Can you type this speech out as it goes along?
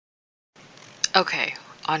Okay,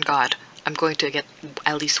 on God, I'm going to get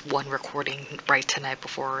at least one recording right tonight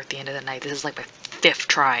before the end of the night. This is like my 5th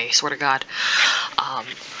try, I swear to God. I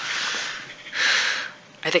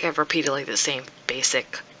think I've repeated like the same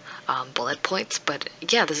basic bullet points, but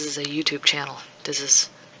yeah, this is a YouTube channel. This is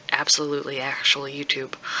absolutely actually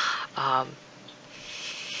YouTube. I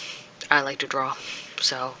like to draw,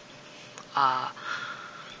 so I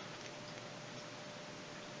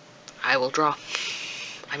will draw.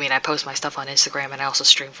 I mean, I post my stuff on Instagram and I also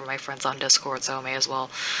stream for my friends on Discord, so I may as well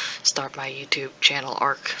start my YouTube channel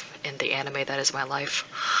arc in the anime that is my life.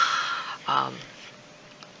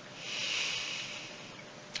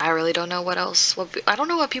 I really don't know what else. I don't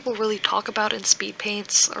know what people really talk about in speed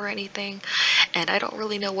paints or anything, and I don't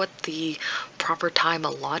really know what the proper time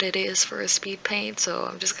allotted is for a speed paint. So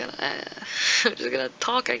I'm just gonna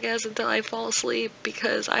talk, I guess, until I fall asleep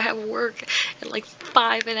because I have work in like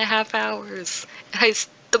 5.5 hours, and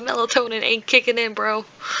the melatonin ain't kicking in, bro.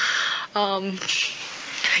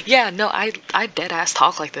 Yeah, no, I dead ass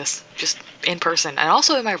talk like this, just in person, and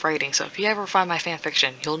also in my writing. So if you ever find my fan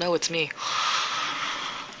fiction, you'll know it's me.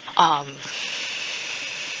 I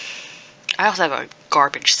also have a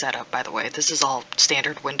garbage setup, by the way. This is all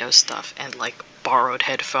standard Windows stuff and like borrowed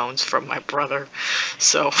headphones from my brother.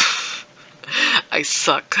 So I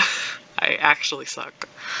suck. I actually suck.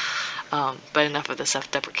 But enough of the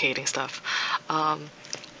self-deprecating stuff.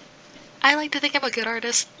 I like to think I'm a good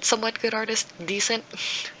artist, somewhat good artist, decent,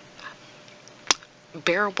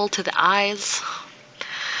 bearable to the eyes.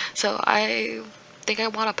 So I think I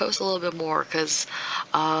want to post a little bit more because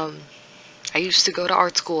I used to go to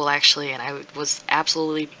art school actually, and I was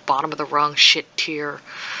absolutely bottom of the rung shit tier.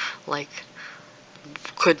 Like,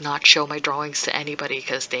 could not show my drawings to anybody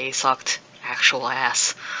because they sucked actual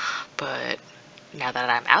ass. But now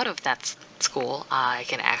that I'm out of that school, I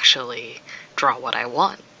can actually draw what I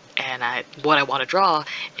want. And what I want to draw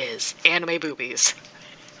is anime boobies.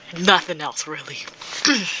 Nothing else, really.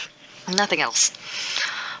 Nothing else.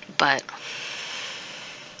 But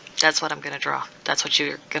that's what I'm gonna draw. That's what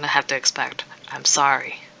you're gonna have to expect. I'm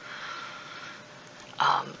sorry.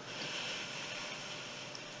 I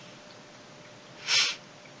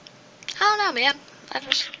don't know, man. I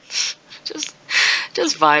just,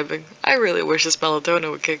 just vibing. I really wish this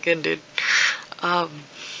melatonin would kick in, dude. I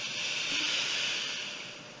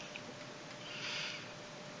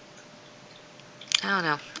don't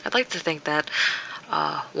know. I'd like to think that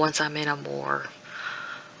once I'm in a more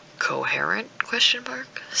coherent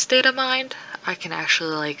state of mind, I can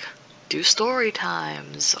actually like do story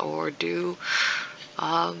times or do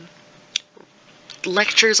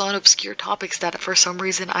lectures on obscure topics that for some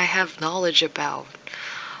reason I have knowledge about.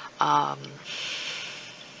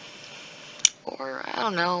 Or I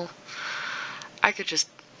don't know. I could just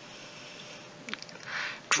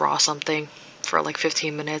draw something for like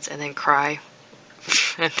 15 minutes and then cry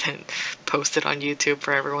and then post it on YouTube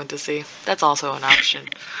for everyone to see. That's also an option.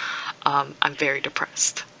 I'm very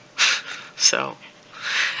depressed, so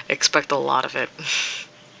expect a lot of it.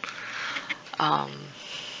 I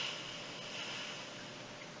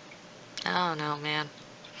don't know, man.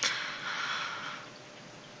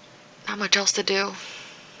 Not much else to do.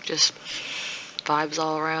 Just vibes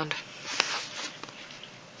all around.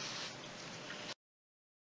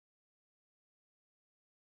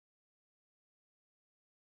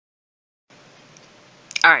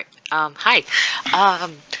 Alright, hi.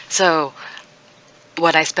 So,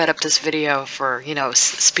 when I sped up this video for, you know,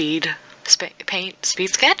 speed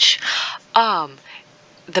sketch,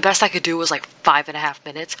 the best I could do was like 5.5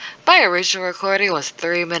 minutes. My original recording was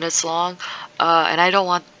 3 minutes long, and I don't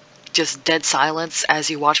want just dead silence as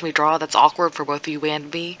you watch me draw. That's awkward for both you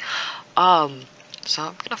and me. So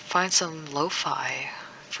I'm gonna find some lo-fi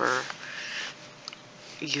for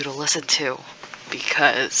you to listen to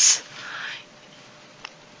because,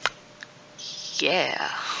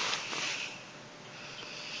 yeah.